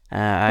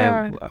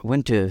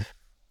went to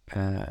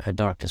a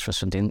darkness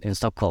restaurant in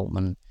Stockholm,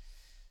 and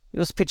it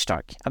was pitch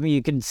dark. I mean,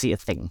 you couldn't see a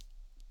thing.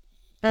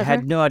 You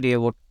had no idea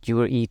what you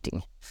were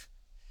eating.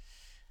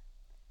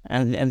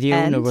 And the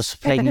owner was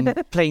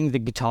playing the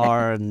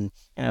guitar, and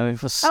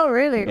it was. Oh,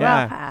 really?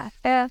 Yeah. Wow.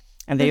 Yeah.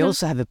 And they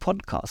also have a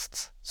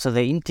podcast, so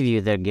they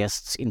interview their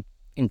guests in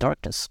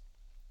darkness.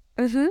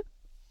 Mm-hmm.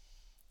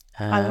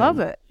 I love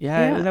it.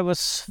 Yeah, that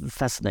was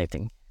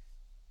fascinating.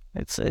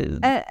 It's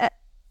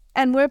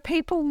and were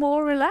people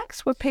more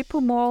relaxed? Were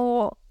people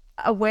more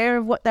aware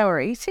of what they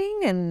were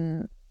eating?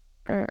 And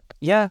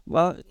yeah,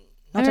 well,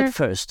 not at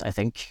first. I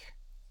think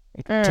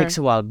it takes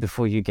a while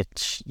before you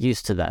get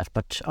used to that,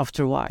 but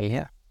after a while,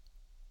 yeah.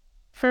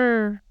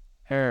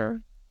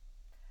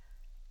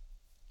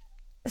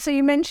 So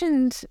you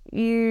mentioned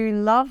you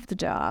love the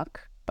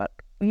dark, but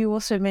you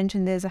also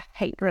mentioned there's a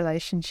hate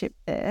relationship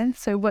there.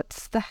 So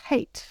what's the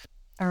hate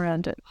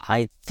around it?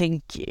 I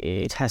think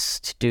it has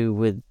to do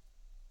with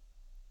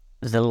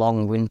the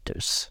long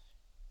winters,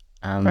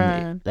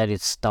 that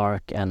it's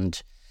dark, and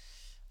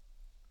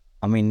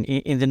I mean,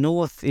 in the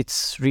north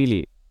it's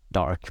really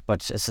dark,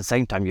 but at the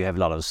same time you have a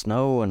lot of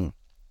snow and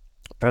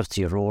perhaps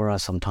the aurora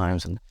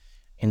sometimes, and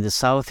in the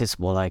south it's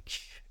more like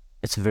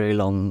it's a very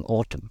long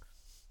autumn.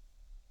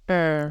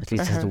 At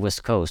least at the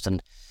west coast,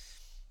 and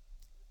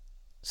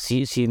so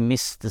you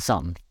miss the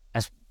sun,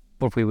 as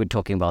what we were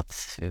talking about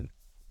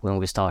when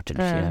we started.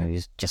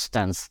 You just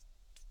stands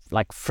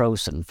like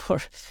frozen for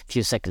a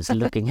few seconds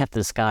looking at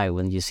the sky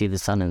when you see the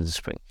sun in the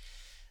spring.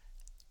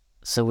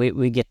 So we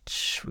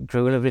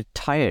grow a little bit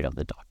tired of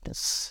the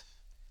darkness.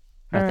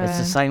 But at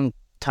the same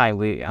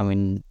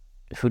time,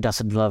 who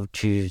doesn't love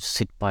to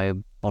sit by a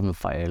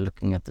bonfire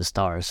looking at the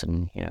stars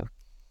and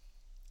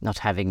not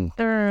having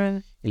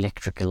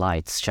electrical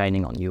lights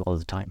shining on you all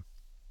the time?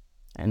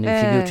 And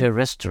if you go to a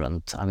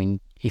restaurant, I mean,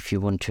 if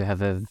you want to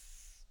have a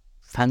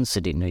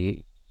fancy dinner,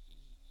 you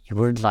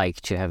would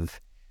like to have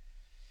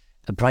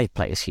a bright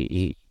place.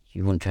 You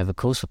want to have a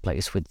cozy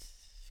place with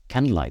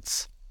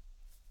candlelights.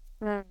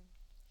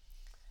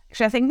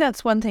 Actually, I think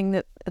that's one thing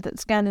that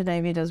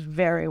Scandinavia does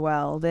very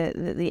well.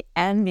 The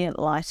ambient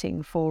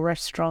lighting for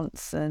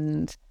restaurants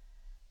and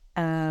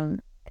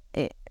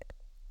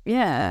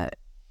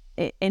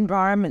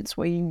environments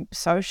where you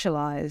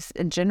socialise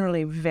are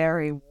generally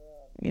very warm.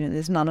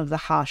 There's none of the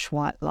harsh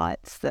white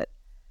lights that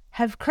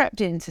have crept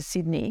into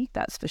Sydney,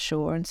 that's for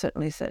sure, and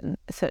certainly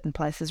certain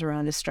places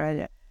around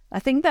Australia. I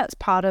think that's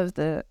part of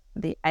the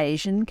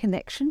Asian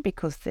connection,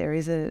 because there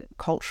is a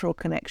cultural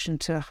connection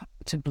to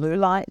blue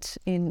light,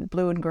 in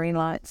blue and green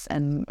lights,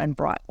 and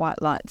bright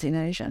white lights in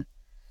Asia,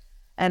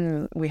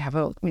 and we have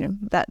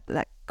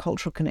that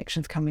cultural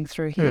connection's coming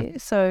through here.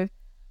 So,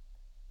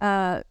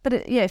 but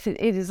it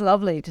is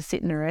lovely to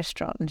sit in a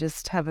restaurant and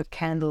just have a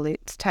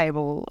candlelit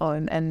table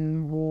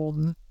and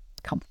warm,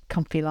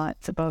 comfy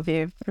lights above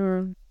you.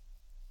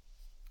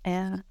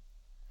 Yeah.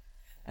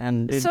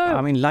 And So,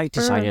 light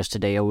designers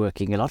today are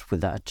working a lot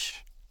with that,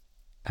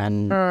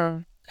 and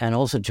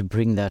also to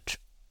bring that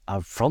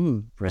out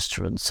from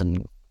restaurants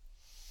and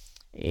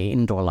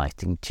indoor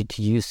lighting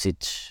to use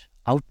it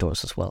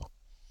outdoors as well.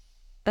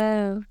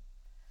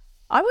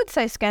 I would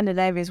say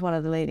Scandinavia is one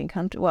of the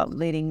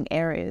leading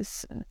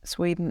areas.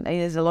 Sweden,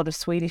 there's a lot of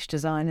Swedish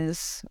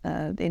designers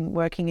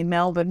working in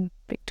Melbourne,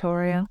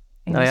 Victoria,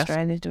 in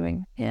Australia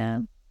doing,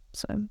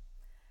 so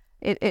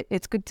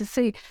it's good to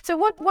see. So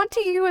what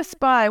do you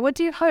aspire, what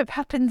do you hope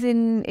happens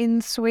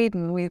in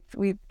Sweden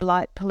with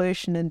light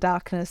pollution and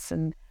darkness,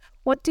 and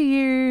what's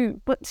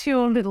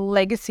your little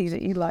legacy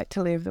that you'd like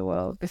to leave the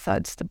world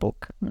besides the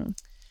book?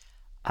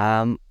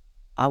 I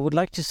would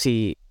like to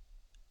see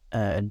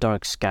a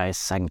dark sky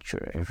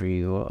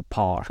sanctuary or a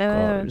park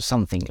or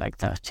something like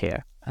that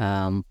here.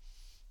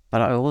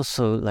 But I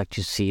also like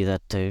to see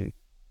that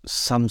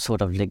some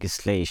sort of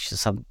legislation,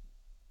 some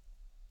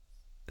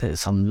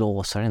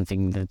laws or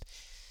anything that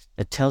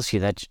tells you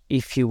that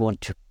if you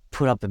want to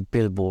put up a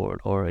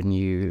billboard or a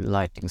new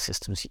lighting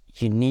systems,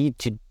 you need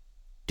to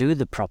do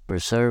the proper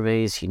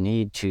surveys. You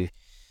need to,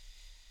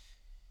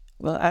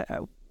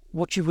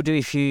 what you would do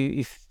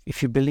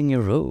if you're building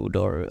a road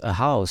or a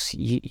house,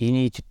 you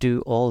need to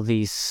do all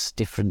these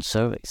different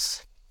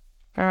surveys.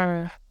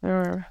 So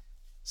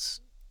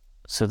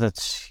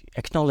that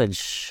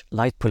acknowledge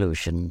light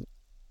pollution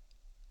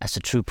as a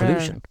true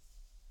pollution.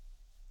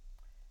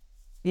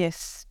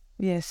 Yes.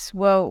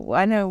 Well,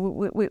 I know,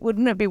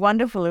 wouldn't it be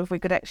wonderful if we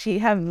could actually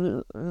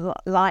have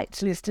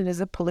light listed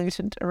as a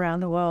pollutant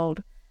around the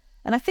world?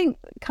 And I think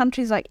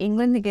countries like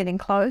England are getting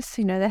close.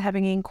 They're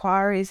having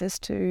inquiries as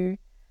to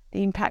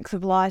the impacts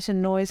of light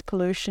and noise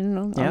pollution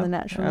on the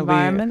natural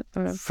environment.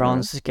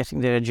 France is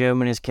getting there,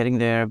 Germany is getting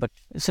there, but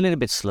it's a little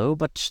bit slow,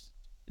 but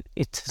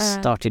it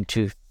started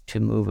to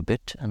move a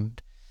bit, and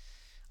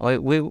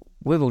we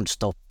won't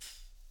stop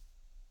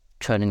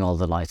turning all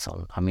the lights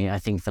on. I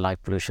think the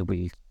light pollution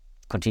will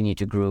continue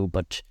to grow,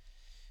 but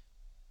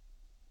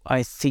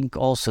I think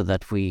also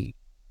that we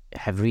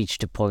have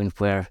reached a point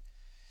where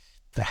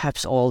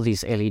perhaps all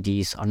these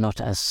LEDs are not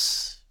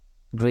as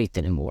great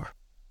anymore.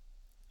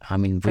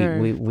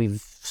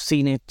 We've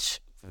seen it,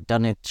 we've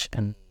done it,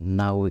 and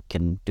now we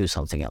can do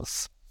something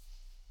else.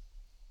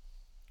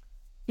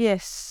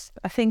 Yes,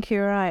 I think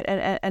you're right.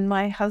 And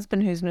my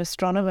husband, who's an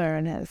astronomer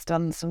and has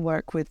done some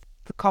work with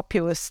the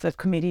COPUOS, the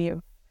Committee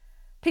of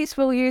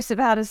Peaceful Use of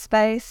Outer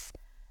Space,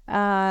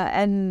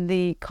 and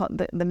the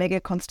mega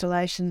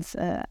constellations,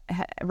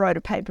 wrote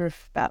a paper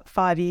about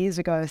 5 years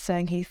ago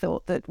saying he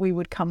thought that we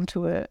would come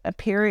to a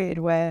period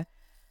where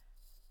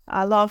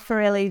our love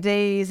for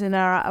LEDs and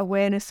our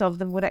awareness of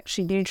them would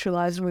actually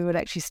neutralise, and we would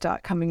actually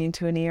start coming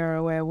into an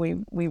era where we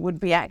would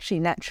be actually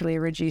naturally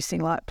reducing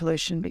light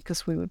pollution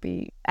because we would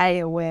be A,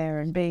 aware,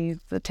 and B,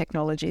 the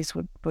technologies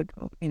would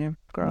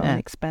grow and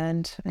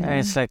expand.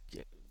 It's like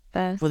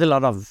with a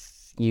lot of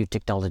new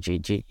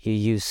technology, you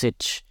use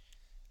it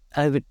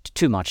a bit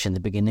too much in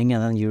the beginning,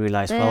 and then you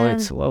realise,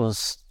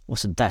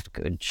 wasn't that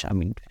good?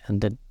 And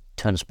then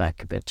turns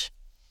back a bit.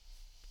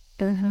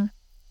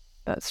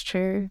 That's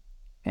true.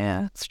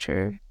 Yeah, it's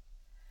true.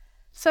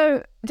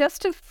 So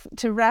just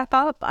to wrap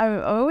up,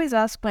 I always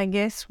ask my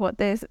guests what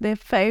their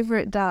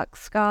favourite dark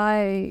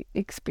sky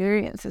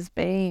experience has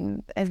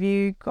been. Have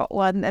you got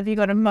one? Have you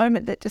got a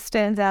moment that just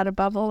stands out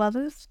above all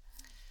others?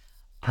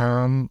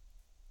 I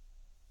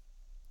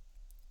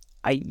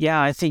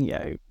think.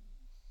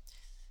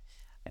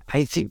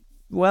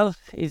 Well,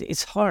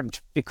 it's hard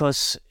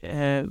because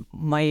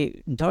my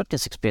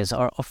darkness experience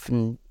are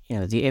often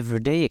the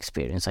everyday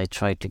experience. I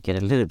try to get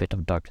a little bit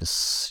of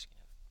darkness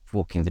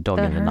walking the dog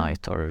in the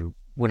night or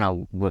when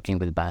I'm working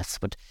with bats.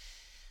 But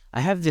I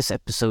have this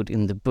episode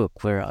in the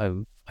book where I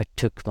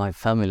took my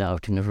family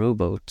out in a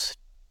rowboat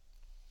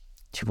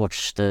to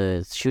watch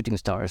the shooting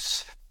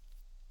stars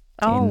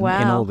in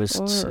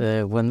August.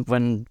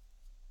 When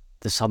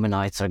the summer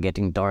nights are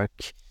getting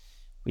dark,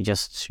 we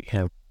just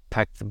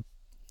pack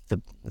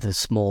the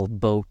small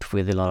boat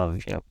with a lot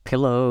of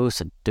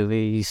pillows and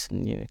duvets,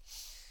 and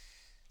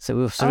so it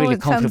was really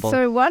comfortable.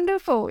 Sounds so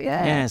wonderful,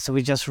 yeah. Yeah, so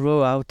we just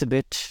row out a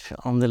bit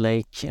on the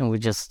lake, and we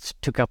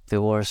just took up the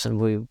oars, and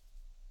we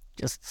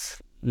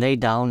just lay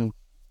down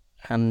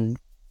and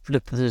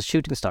looked at the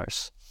shooting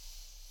stars.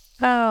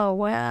 Oh,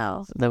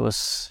 wow. So that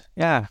was,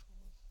 yeah.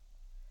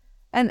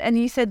 And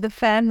you said the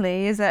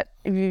family, is that,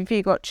 have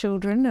you got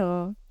children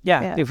or?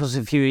 Yeah, it was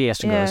a few years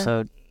ago,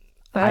 so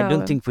I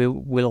don't think we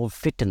will all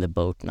fit in the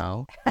boat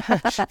now.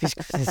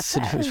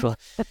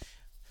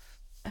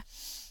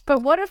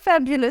 But what a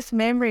fabulous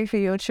memory for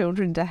your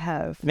children to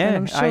have. Yeah, and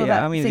I'm sure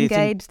that's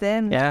engaged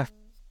them. Yeah.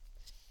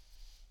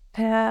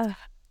 Yeah.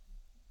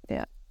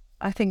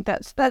 I think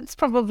that's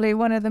probably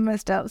one of the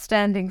most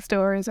outstanding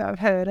stories I've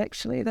heard,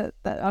 actually, that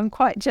I'm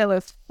quite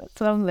jealous.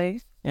 That's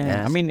lovely.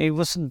 Yeah, it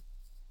wasn't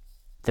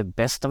the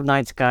best of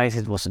night skies.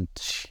 It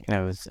wasn't,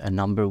 a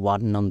number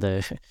one on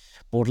the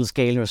Bortle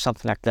scale or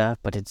something like that,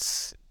 but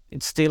it's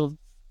still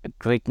a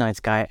great night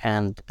sky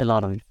and a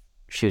lot of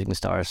shooting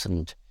stars,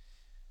 and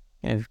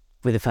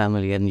with the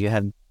family, and you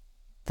have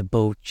the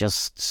boat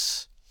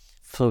just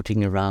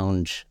floating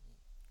around.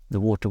 The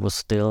water was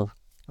still.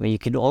 I mean, you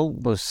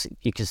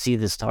could see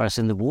the stars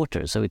in the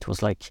water, so it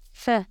was like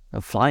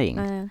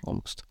flying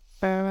almost.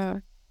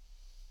 And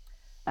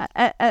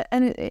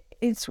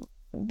it's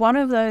one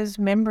of those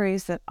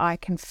memories that I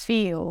can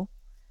feel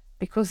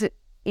because it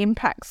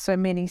impacts so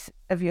many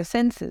of your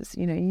senses.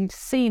 You know, you've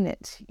seen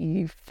it,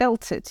 you've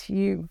felt it,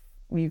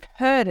 you've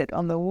heard it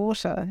on the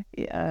water,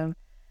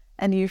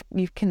 and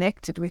you've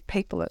connected with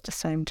people at the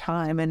same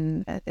time,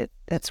 and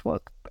that's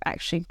what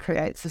actually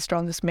creates the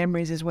strongest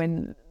memories, is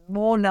when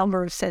more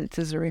number of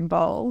senses are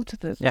involved,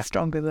 the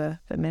stronger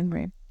the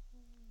memory.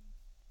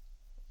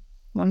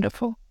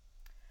 Wonderful.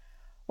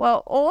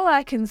 Well, all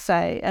I can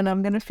say, and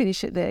I'm going to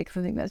finish it there because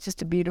I think that's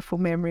just a beautiful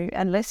memory,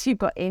 unless you've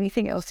got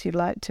anything else you'd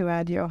like to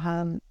add,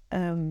 Johan,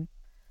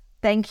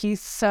 thank you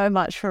so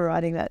much for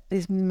writing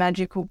this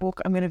magical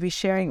book. I'm going to be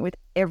sharing it with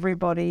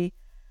everybody,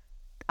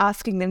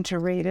 asking them to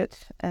read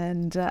it,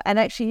 and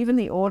actually even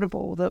the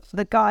Audible.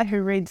 The guy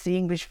who reads the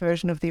English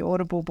version of the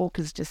Audible book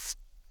has just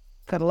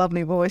got a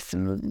lovely voice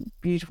and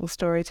beautiful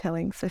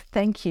storytelling. So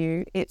thank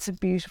you. It's a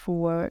beautiful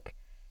work.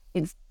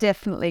 It's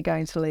definitely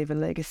going to leave a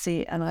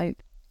legacy, and I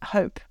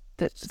hope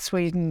that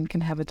Sweden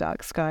can have a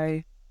dark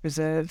sky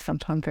reserve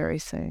sometime very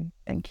soon.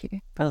 Thank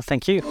you. Well,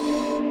 thank you.